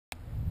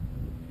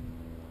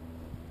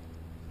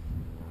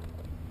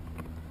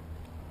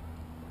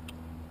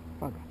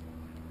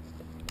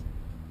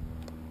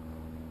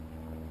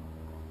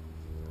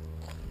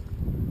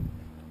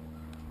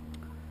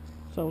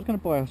So I was going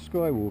to buy a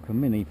Skywalker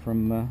Mini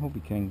from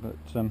Hobby King, but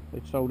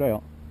it sold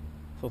out.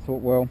 So I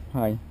thought, well,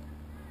 hey,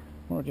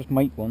 why not just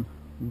make one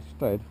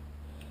instead?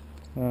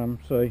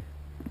 So I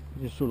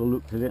just sort of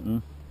looked at it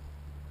and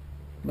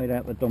made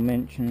out the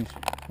dimensions.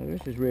 So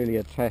this is really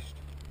a test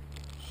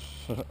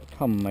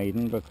come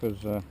Maiden,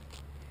 because it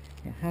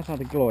has had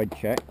a glide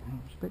check.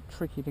 It's a bit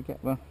tricky to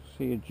get the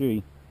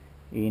CG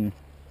in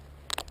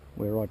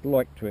where I'd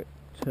like it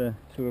to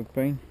have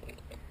been.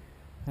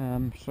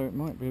 So it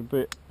might be a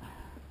bit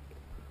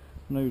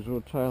nose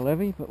or tail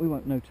heavy, but we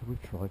won't know till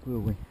we've tried, will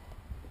we? At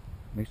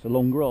least the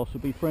long grass will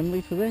be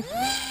friendly to this.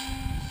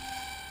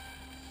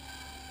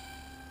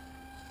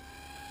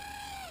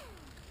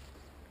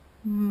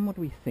 What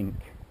do we think?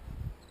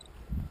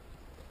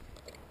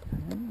 I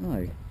don't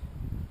know.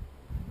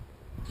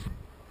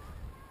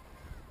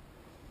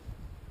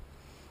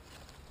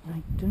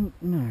 I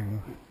don't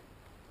know.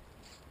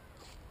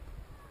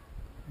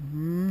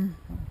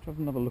 Let's have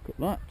another look at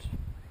that.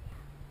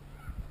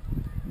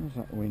 There's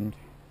that wind.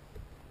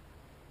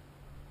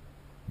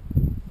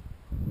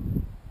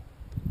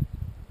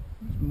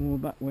 It's more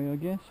that way, I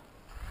guess.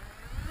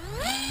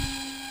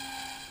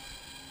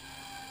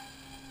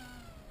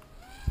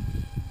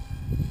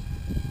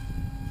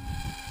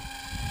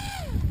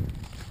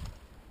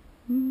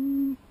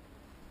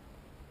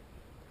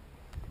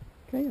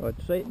 Okay,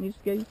 I'd say it needs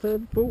to go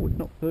further forward,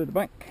 not further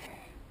back.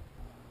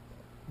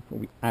 Before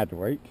we add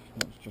weight,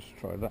 let's just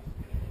try that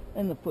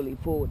in the fully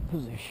forward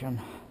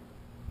position.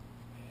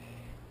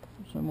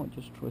 So I might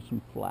just try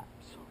some flaps.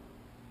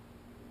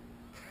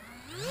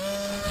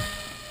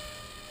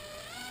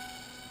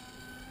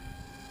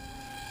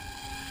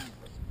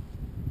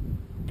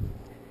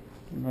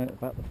 Right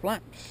about the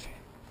flaps.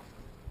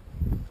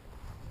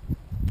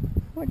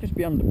 Might just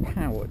be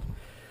underpowered.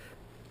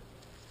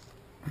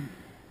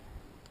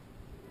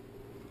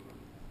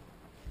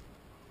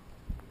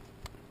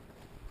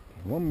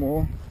 One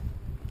more,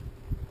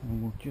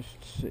 and we'll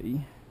just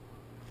see.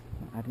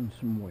 Add in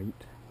some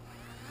weight.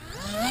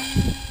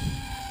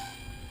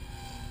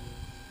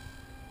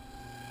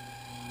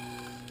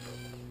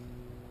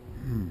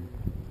 I'm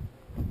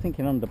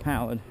thinking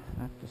underpowered,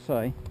 I have to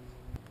say.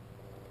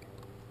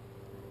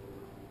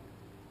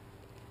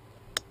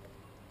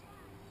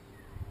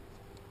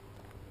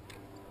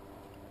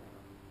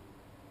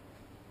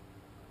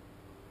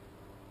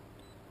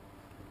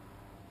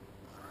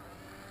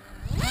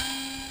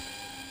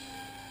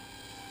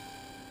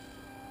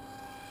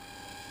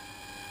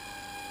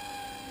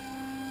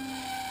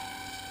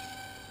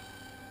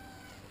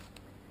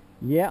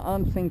 Yeah,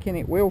 I'm thinking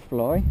it will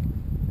fly.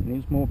 It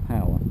needs more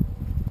power.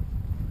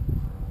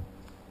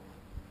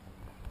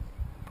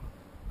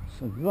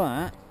 So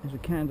that is a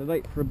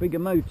candidate for a bigger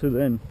motor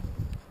then,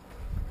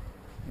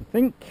 I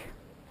think.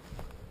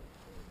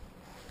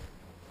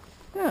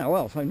 Yeah,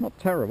 well, so not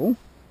terrible.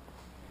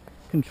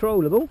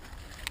 Controllable.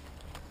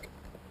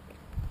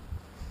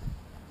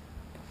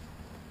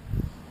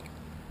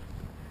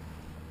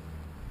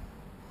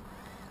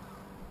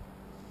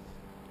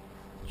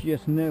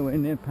 Just nowhere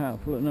near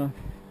powerful enough.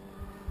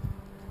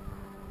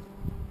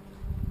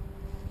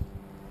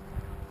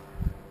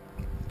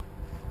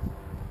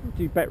 It'd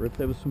be better if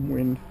there was some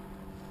wind.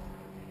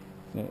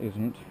 There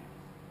isn't.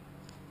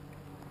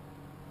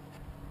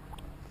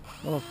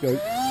 Well, let's go.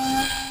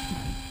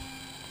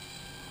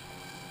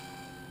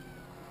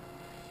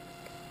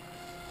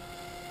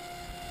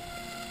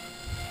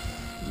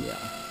 Yeah.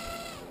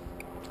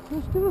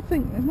 I still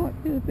think there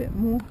might be a bit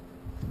more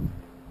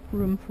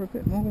room for a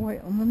bit more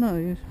weight on the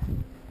nose.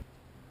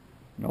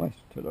 Nice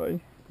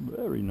today.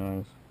 Very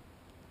nice.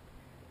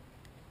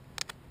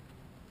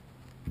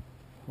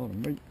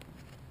 Pardon me.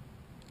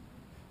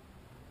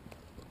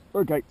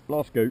 Okay,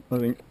 last go, I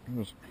think.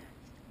 I'm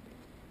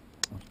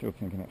still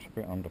thinking it's a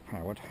bit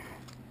underpowered.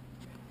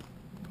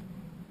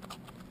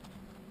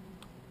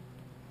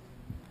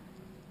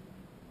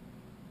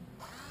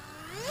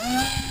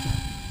 Yeah,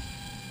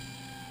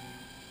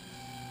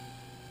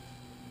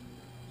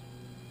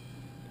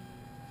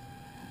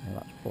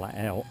 that's flat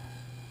out.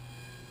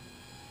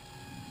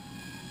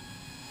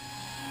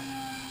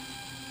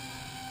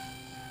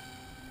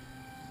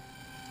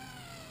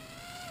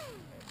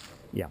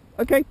 Yeah,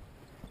 okay.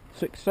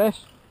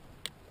 Success.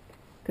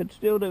 Could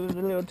still do with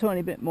a little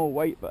tiny bit more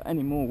weight, but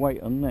any more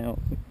weight on now,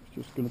 I think it's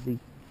just going to be a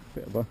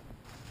bit of a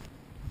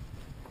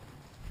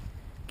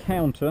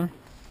counter,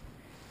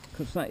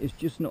 because that is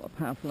just not a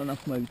powerful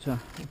enough motor.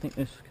 I think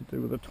this could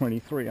do with a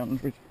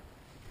 2300.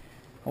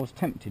 I was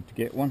tempted to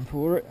get one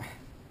for it,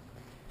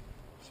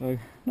 so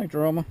no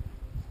drama.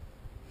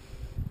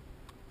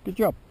 Good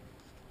job.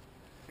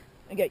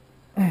 Okay.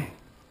 I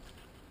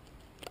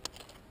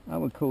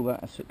would call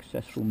that a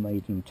successful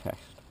maiden test.